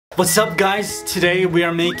What's up guys? Today we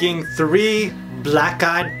are making 3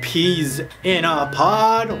 black-eyed peas in a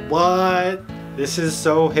pod. What? This is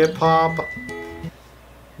so hip-hop.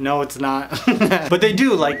 No, it's not. But they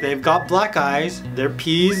do, like, they've got black eyes, they're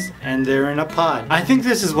peas, and they're in a pod. I think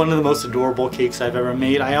this is one of the most adorable cakes I've ever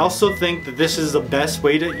made. I also think that this is the best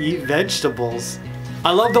way to eat vegetables.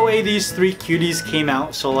 I love the way these 3 cuties came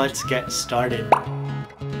out, so let's get started.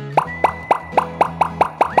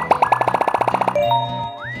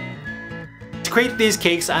 To create these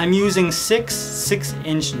cakes, I'm using 6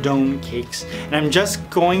 6-inch dome cakes, and I'm just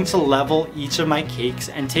going to level each of my cakes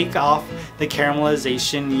and take off the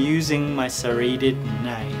caramelization using my serrated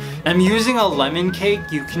knife. I'm using a lemon cake.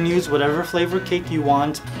 You can use whatever flavor cake you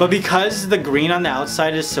want, but because the green on the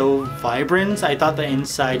outside is so vibrant, I thought the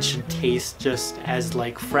inside should taste just as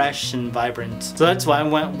like fresh and vibrant. So that's why I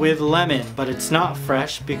went with lemon, but it's not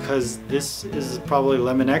fresh because this is probably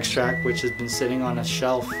lemon extract, which has been sitting on a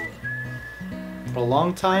shelf for a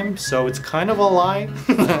long time, so it's kind of a lie.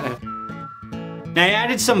 Now I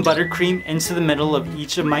added some buttercream into the middle of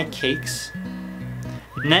each of my cakes,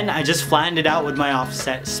 and then I just flattened it out with my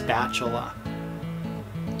offset spatula.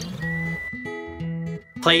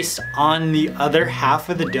 Placed on the other half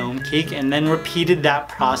of the dome cake, and then repeated that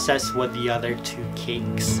process with the other 2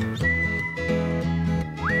 cakes.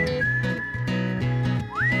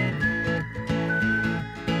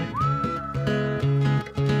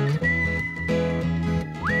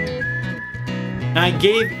 Now I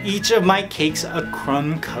gave each of my cakes a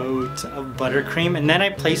crumb coat of buttercream, and then I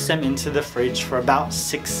placed them into the fridge for about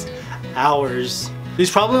 6 hours.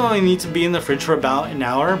 These probably only need to be in the fridge for about an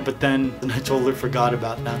hour, but then I totally forgot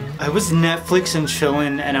about them. I was Netflix and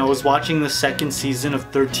chilling, and I was watching the 2nd season of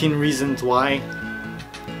 13 Reasons Why.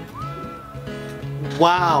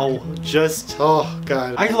 Wow, just, oh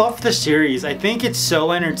god. I love the series. I think it's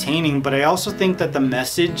so entertaining, but I also think that the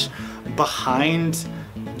message behind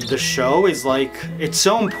the show is like, it's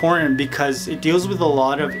so important because it deals with a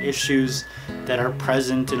lot of issues that are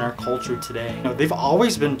present in our culture today. You know, they've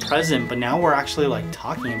always been present, but now we're actually like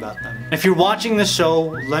talking about them. If you're watching the show,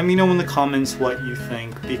 let me know in the comments what you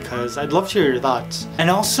think, because I'd love to hear your thoughts. And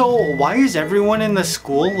also, why is everyone in the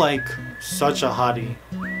school like such a hottie?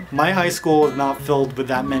 My high school was not filled with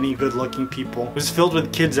that many good-looking people. It was filled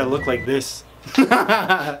with kids that look like this.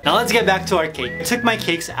 Now let's get back to our cake. I took my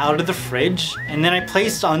cakes out of the fridge, and then I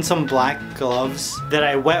placed on some black gloves that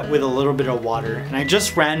I wet with a little bit of water, and I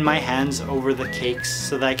just ran my hands over the cakes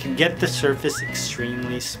so that I could get the surface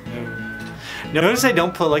extremely smooth. Notice I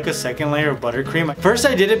don't put like a 2nd layer of buttercream. First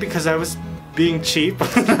I did it because I was being cheap,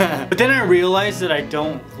 but then I realized that I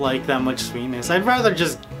don't like that much sweetness. I'd rather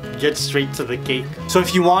just get straight to the cake. So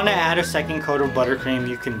if you want to add a 2nd coat of buttercream,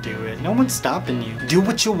 you can do it. No one's stopping you. Do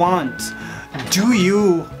what you want. Do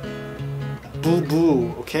you. Boo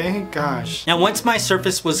boo, okay? Gosh. Now once my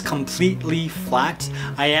surface was completely flat,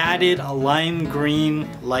 I added a lime green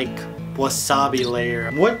like wasabi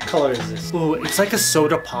layer. What color is this? Ooh, it's like a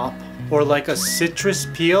soda pop or like a citrus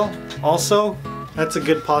peel also. That's a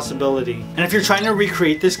good possibility. And if you're trying to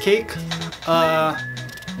recreate this cake,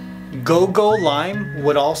 Go-Go Lime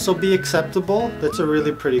would also be acceptable. That's a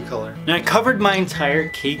really pretty color. And I covered my entire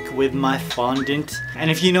cake with my fondant. And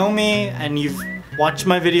if you know me and you've watched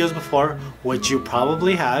my videos before, which you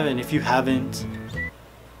probably have, and if you haven't,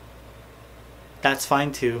 that's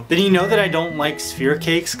fine too. Then you know that I don't like sphere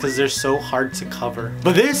cakes because they're so hard to cover.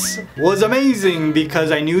 But this was amazing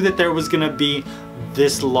because I knew that there was gonna be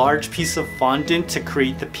this large piece of fondant to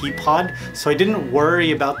create the pea pod, so I didn't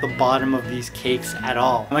worry about the bottom of these cakes at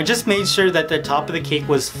all. I just made sure that the top of the cake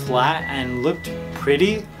was flat and looked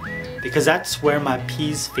pretty because that's where my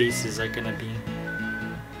peas faces are gonna be.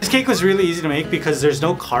 This cake was really easy to make because there's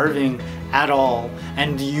no carving at all,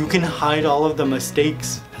 and you can hide all of the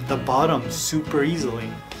mistakes at the bottom super easily.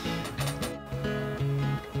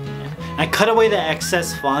 I cut away the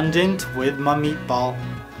excess fondant with my meatball.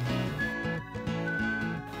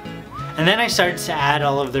 And then I started to add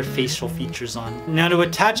all of their facial features on. Now to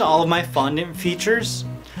attach all of my fondant features,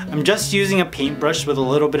 I'm just using a paintbrush with a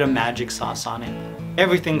little bit of magic sauce on it.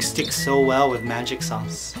 Everything sticks so well with magic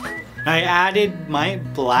sauce. I added my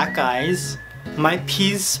black eyes, my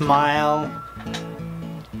peas smile,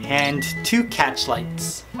 and 2 catch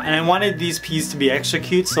lights. And I wanted these peas to be extra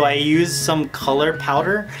cute, so I used some color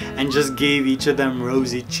powder and just gave each of them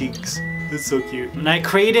rosy cheeks. It's so cute. And I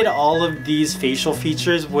created all of these facial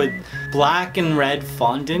features with black and red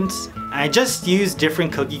fondant. I just used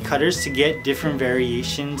different cookie cutters to get different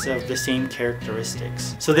variations of the same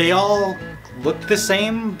characteristics. So they all look the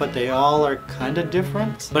same, but they all are kind of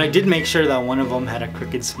different. But I did make sure that one of them had a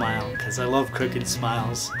crooked smile, because I love crooked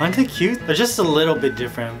smiles. Aren't they cute? They're just a little bit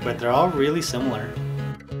different, but they're all really similar.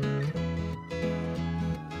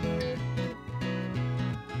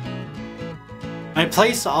 I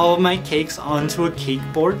placed all of my cakes onto a cake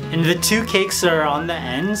board, and the 2 cakes that are on the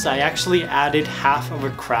ends, I actually added half of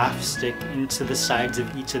a craft stick into the sides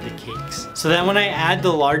of each of the cakes. So that when I add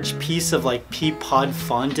the large piece of like pea pod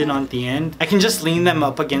fondant on the end, I can just lean them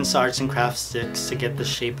up against the arts and crafts sticks to get the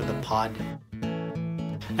shape of the pod.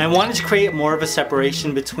 I wanted to create more of a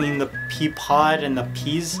separation between the pea pod and the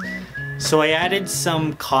peas, so I added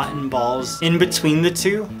some cotton balls in between the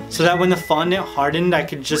two, so that when the fondant hardened, I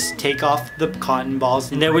could just take off the cotton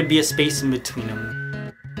balls and there would be a space in between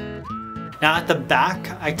them. Now at the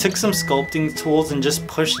back, I took some sculpting tools and just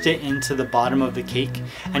pushed it into the bottom of the cake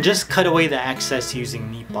and just cut away the excess using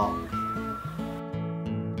meatball.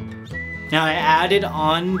 Now I added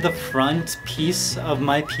on the front piece of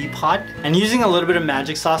my pea pod, and using a little bit of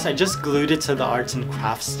magic sauce, I just glued it to the arts and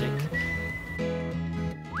crafts stick.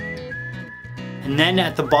 And then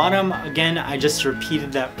at the bottom, again, I just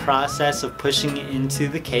repeated that process of pushing it into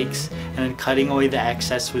the cakes and then cutting away the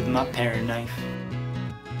excess with my paring knife.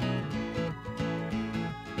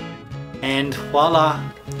 And voila,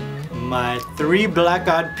 my 3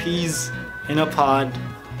 black-eyed peas in a pod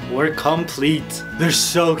were complete. They're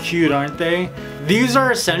so cute, aren't they? These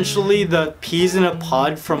are essentially the peas in a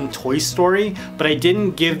pod from Toy Story, but I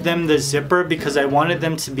didn't give them the zipper because I wanted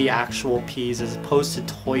them to be actual peas as opposed to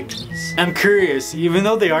toy peas. I'm curious, even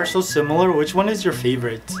though they are so similar, which one is your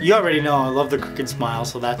favorite? You already know I love the crooked smile,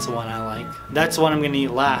 so that's the one I like. That's the one I'm gonna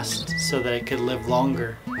eat last so that I could live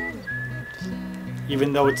longer,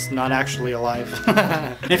 even though it's not actually alive.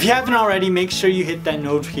 If you haven't already, make sure you hit that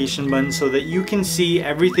notification button so that you can see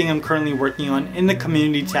everything I'm currently working on in the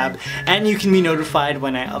community tab, and you can be notified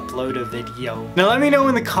when I upload a video. Now let me know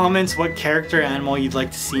in the comments what character animal you'd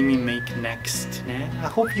like to see me make next. I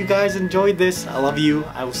hope you guys enjoyed this. I love you.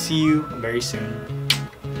 I will see you very soon.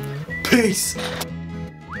 Peace!